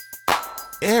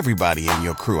Everybody in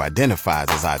your crew identifies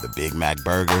as either Big Mac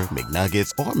Burger,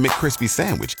 McNuggets, or McCrispy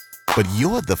Sandwich. But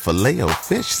you're the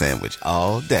Filet-O-Fish Sandwich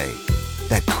all day.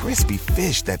 That crispy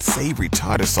fish, that savory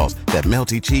tartar sauce, that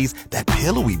melty cheese, that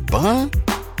pillowy bun.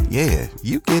 Yeah,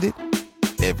 you get it.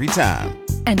 Every time.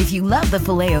 And if you love the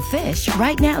Filet-O-Fish,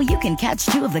 right now you can catch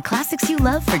two of the classics you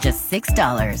love for just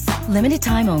 $6. Limited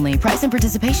time only. Price and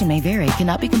participation may vary.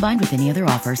 Cannot be combined with any other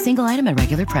offer. Single item at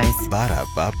regular price.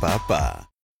 Ba-da-ba-ba-ba.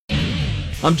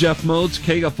 I'm Jeff Moats,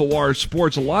 KFOR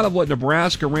Sports. A lot of what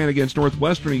Nebraska ran against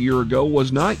Northwestern a year ago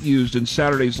was not used in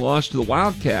Saturday's loss to the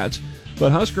Wildcats,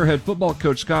 but Husker head football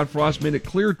coach Scott Frost made it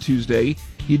clear Tuesday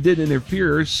he did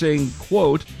interfere, saying,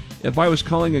 quote, "If I was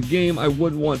calling a game, I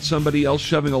wouldn't want somebody else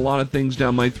shoving a lot of things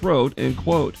down my throat," end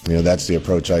quote. That's the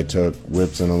approach I took.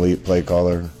 Whip's an elite play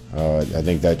caller. I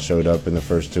think that showed up in the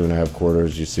first 2.5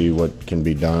 quarters. You see what can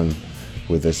be done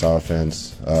with this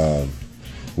offense.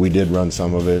 We did run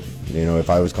some of it. If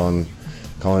I was calling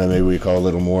it, maybe we call a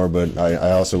little more, but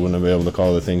I also wouldn't have been able to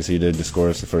call the things he did to score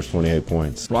us the first 28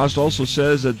 points. Frost also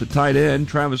says that the tight end,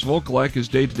 Travis Vokalek, is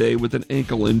day-to-day with an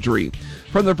ankle injury.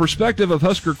 From the perspective of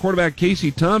Husker quarterback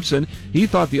Casey Thompson, he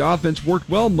thought the offense worked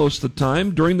well most of the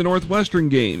time during the Northwestern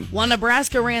game. While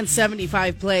Nebraska ran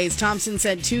 75 plays, Thompson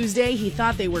said Tuesday he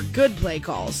thought they were good play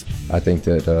calls. I think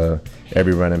that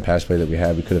every run and pass play that we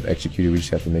had, we could have executed. We just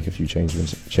have to make a few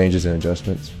changes and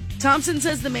adjustments. Thompson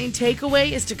says the main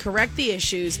takeaway is to correct the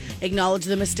issues, acknowledge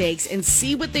the mistakes, and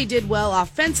see what they did well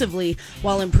offensively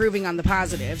while improving on the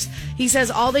positives. He says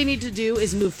all they need to do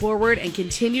is move forward and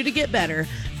continue to get better.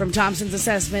 From Thompson's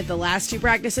assessment, the last 2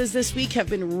 practices this week have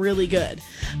been really good.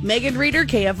 Megan Reeder,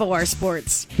 KFOR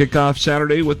Sports. Kickoff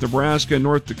Saturday with Nebraska and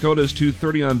North Dakota is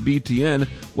 2:30 on BTN.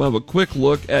 We'll have a quick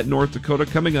look at North Dakota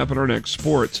coming up in our next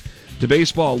sports. To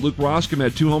baseball, Luke Roskam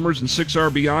had 2 homers and 6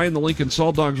 RBI, and the Lincoln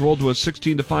Salt Dogs rolled to a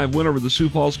 16-5 win over the Sioux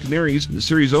Falls Canaries in the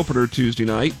series opener Tuesday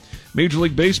night. Major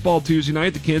League Baseball Tuesday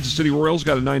night, the Kansas City Royals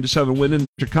got a 9-7 win in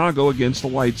Chicago against the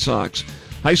White Sox.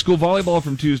 High school volleyball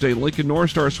from Tuesday, Lincoln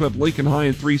North Star swept Lincoln High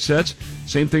in 3 sets.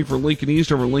 Same thing for Lincoln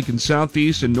East over Lincoln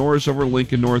Southeast and Norris over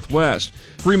Lincoln Northwest.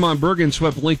 Fremont Bergen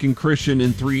swept Lincoln Christian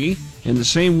in 3, and the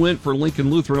same went for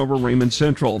Lincoln Lutheran over Raymond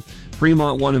Central.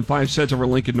 Fremont won in 5 sets over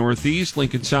Lincoln Northeast.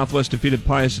 Lincoln Southwest defeated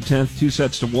Pius X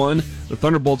 2-1. The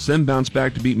Thunderbolts then bounced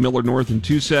back to beat Millard North in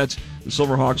 2 sets. The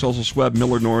Silverhawks also swept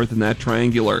Millard North in that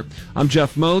triangular. I'm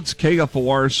Jeff Moats,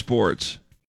 KFOR Sports.